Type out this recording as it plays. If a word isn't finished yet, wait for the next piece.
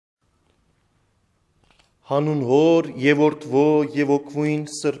Հանուն Հոր եւ Որդվո եւ Օգնույն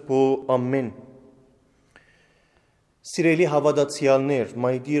Սրբո ամեն։ Սիրելի հավատացյալներ,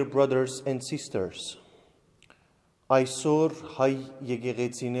 my dear brothers and sisters, այսօր հայ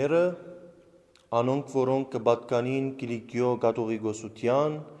եկեղեցիները, անոնք որոնք կպատկանին Կիլիկիո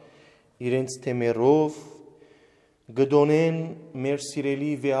կաթողիկոսության, իրենց թեմերով գդոնեն մեր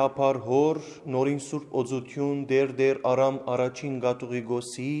սիրելի Վեհապար Հոր նորին սուրբ օծություն դեր Արամ առաջին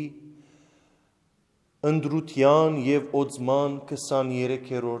կաթողիկոսի ընդրության և օծման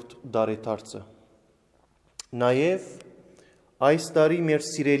 23-րդ դարեթարցը։ Նաև այս տարի մեր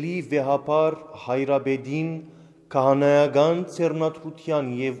սիրելի Վեհապար Հայրաբեդին քահանայական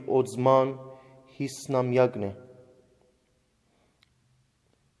ցերնադրության և օծման 50-ամյակն է։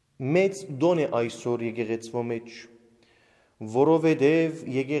 Մեծ դոն է այսօր եկեղեցվո մեջ, որովհետև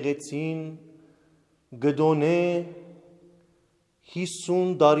եկեղեցին գդոնե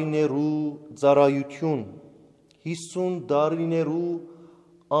 50 տարիներու ծառայություն, 50 տարիներու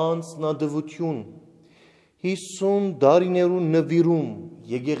անձնադվություն, 50 տարիներու նվիրում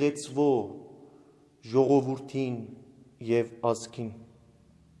եկեղեցվո ժողովրդին և ազգին։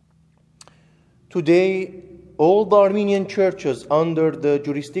 Today, all the Armenian churches under the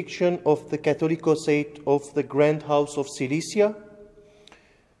jurisdiction of the Catholicosate of the Grand House of Cilicia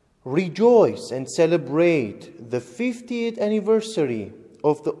rejoice and celebrate the 50th anniversary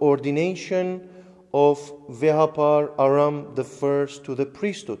of the ordination of Vehapar Aram I to the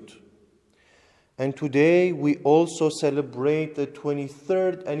priesthood. And today we also celebrate the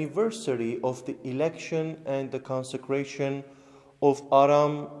 23rd anniversary of the election and the consecration of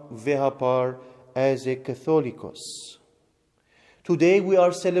Aram Vehapar as a Catholicos. Today we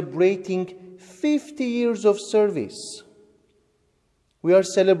are celebrating 50 years of service. We are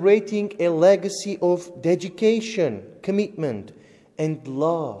celebrating a legacy of dedication, commitment, and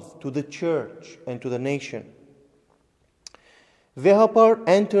love to the church and to the nation. Vehapar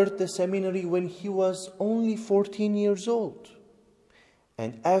entered the seminary when he was only 14 years old.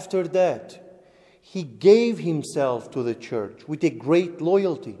 And after that, he gave himself to the church with a great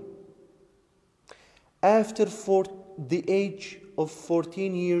loyalty. After the age of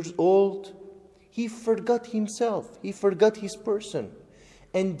 14 years old, he forgot himself, he forgot his person,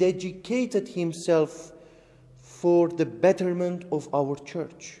 and dedicated himself for the betterment of our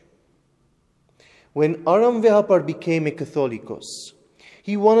church. When Aram Vehapar became a Catholicos,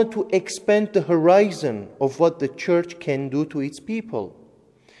 he wanted to expand the horizon of what the church can do to its people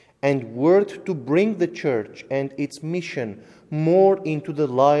and worked to bring the church and its mission more into the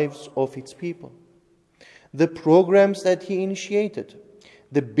lives of its people. The programs that he initiated,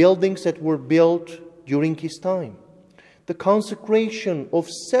 the buildings that were built during his time, the consecration of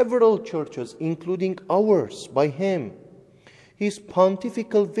several churches, including ours, by him, his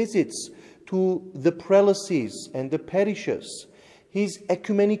pontifical visits to the prelacies and the parishes, his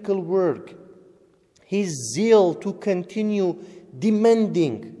ecumenical work, his zeal to continue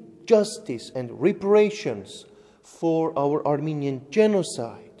demanding justice and reparations for our Armenian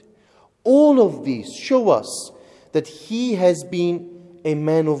genocide. All of these show us that he has been a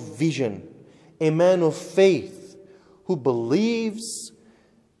man of vision, a man of faith, who believes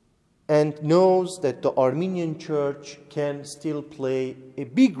and knows that the Armenian church can still play a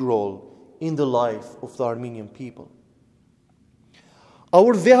big role in the life of the Armenian people.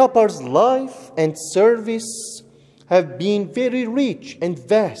 Our Vehapar's life and service have been very rich and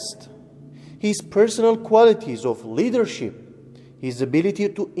vast. His personal qualities of leadership, his ability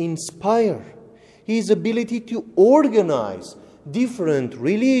to inspire, his ability to organize different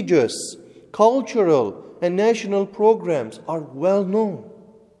religious, cultural, and national programs are well known.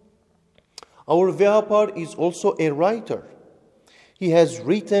 Our Vehapar is also a writer. He has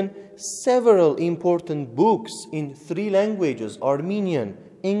written several important books in 3 languages, Armenian,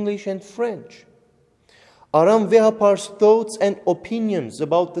 English, and French. Aram Vehapar's thoughts and opinions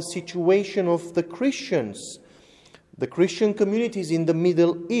about the situation of the Christians, the Christian communities in the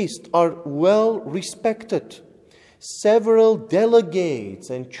Middle East, are well respected. Several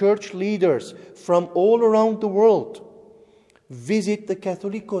delegates and church leaders from all around the world visit the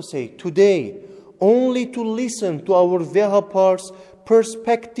Catholicosate today only to listen to our Vehapar's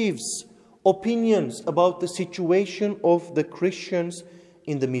perspectives, opinions about the situation of the Christians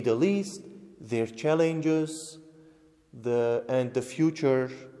in the Middle East, their challenges, and the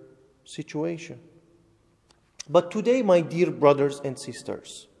future situation. But today, my dear brothers and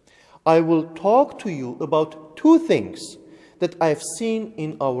sisters, I will talk to you about 2 things that I have seen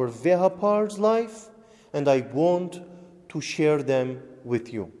in our Vehapar's life, and I want to share them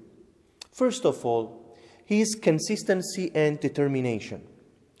with you. First of all, his consistency and determination.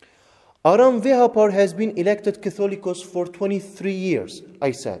 Aram Vehapar has been elected Catholicos for 23 years,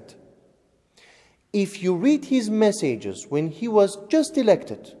 I said. If you read his messages when he was just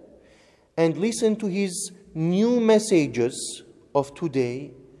elected and listen to his new messages of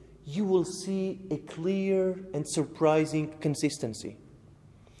today, you will see a clear and surprising consistency.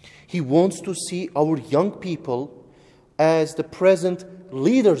 He wants to see our young people as the present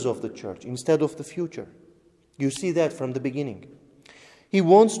leaders of the church instead of the future. You see that from the beginning. He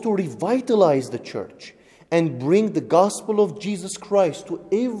wants to revitalize the church and bring the gospel of Jesus Christ to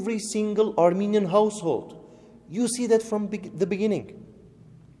every single Armenian household. You see that from the beginning.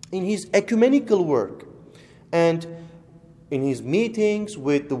 In his ecumenical work and in his meetings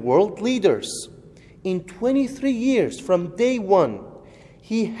with the world leaders, in 23 years from day one,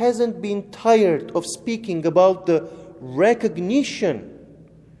 he hasn't been tired of speaking about the recognition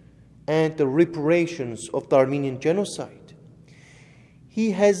and the reparations of the Armenian genocide.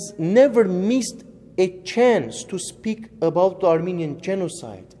 He has never missed a chance to speak about the Armenian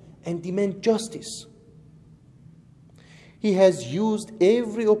genocide and demand justice. He has used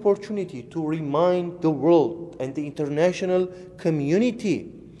every opportunity to remind the world and the international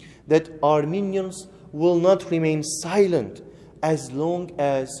community that Armenians will not remain silent as long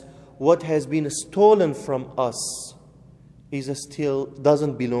as what has been stolen from us still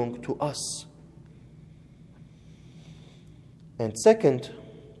doesn't belong to us. And second,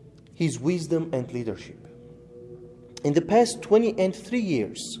 his wisdom and leadership. In the past 23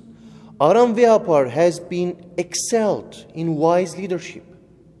 years, Aram Vehapar has been excelled in wise leadership.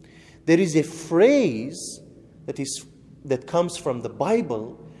 There is a phrase that comes from the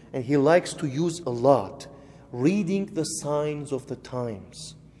Bible, and he likes to use a lot: reading the signs of the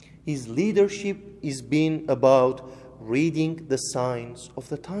times. His leadership is been about reading the signs of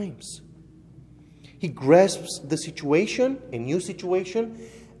the times. He grasps the situation, a new situation,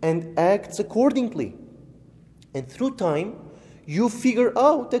 and acts accordingly. And through time, you figure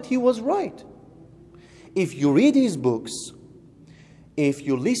out that he was right. If you read his books, if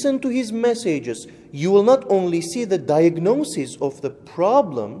you listen to his messages, you will not only see the diagnosis of the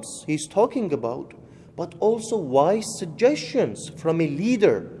problems he's talking about, but also wise suggestions from a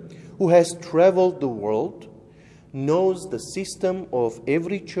leader who has traveled the world, knows the system of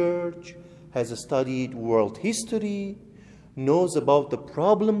every church, has studied world history, knows about the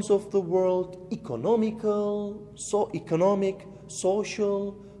problems of the world, economic,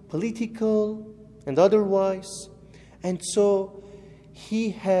 social, political, and otherwise. And so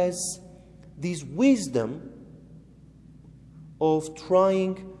he has this wisdom of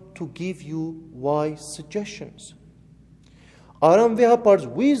trying to give you wise suggestions. Aram Vehapar's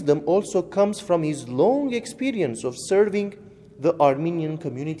wisdom also comes from his long experience of serving the Armenian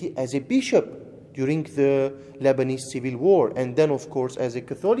community as a bishop during the Lebanese Civil War, and then, of course, as a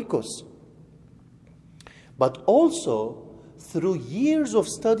Catholicos. But also through years of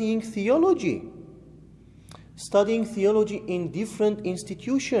studying theology in different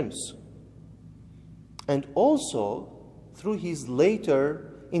institutions, and also through his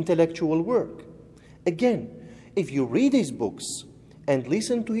later intellectual work. Again, if you read his books and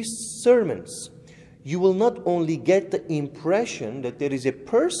listen to his sermons, you will not only get the impression that there is a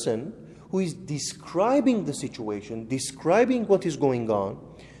person who is describing the situation, describing what is going on,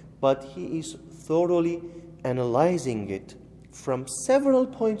 but he is thoroughly analyzing it from several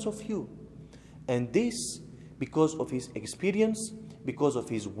points of view. And this because of his experience, because of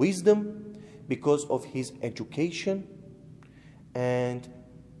his wisdom, because of his education, and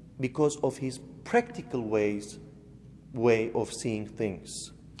because of his practical way of seeing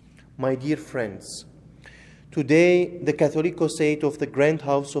things. My dear friends, today the Catholicosate of the Grand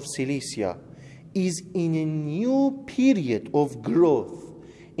House of Cilicia is in a new period of growth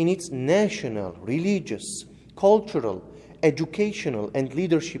in its national, religious, cultural, educational, and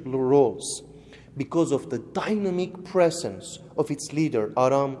leadership roles because of the dynamic presence of its leader,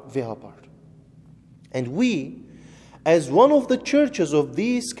 Aram Vehapar. And we, as one of the churches of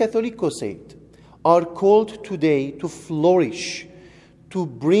this Catholicosate, are called today to flourish, to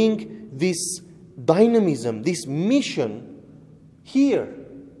bring this dynamism, this mission here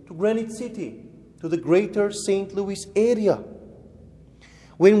to Granite City, to the greater St. Louis area.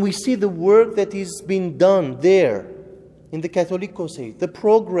 When we see the work that is being done there in the Catholicosate, the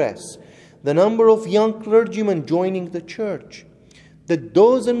progress, the number of young clergymen joining the church, the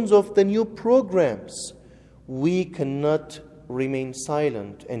dozens of the new programs, we cannot remain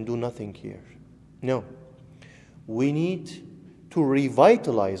silent and do nothing here. No, we need to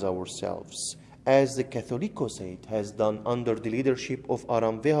revitalize ourselves as the Catholicosate has done under the leadership of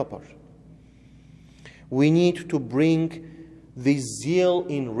Aram Vehapar. We need to bring this zeal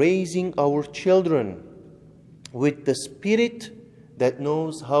in raising our children with the spirit that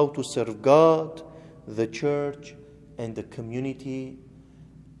knows how to serve God, the church, and the community.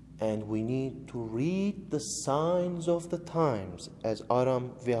 And we need to read the signs of the times, as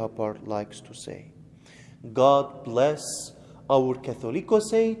Aram Vehapar likes to say. God bless our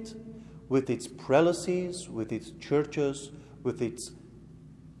Catholicosate with its prelacies, with its churches, with its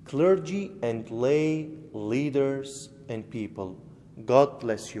clergy and lay leaders and people. God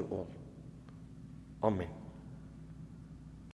bless you all. Amen.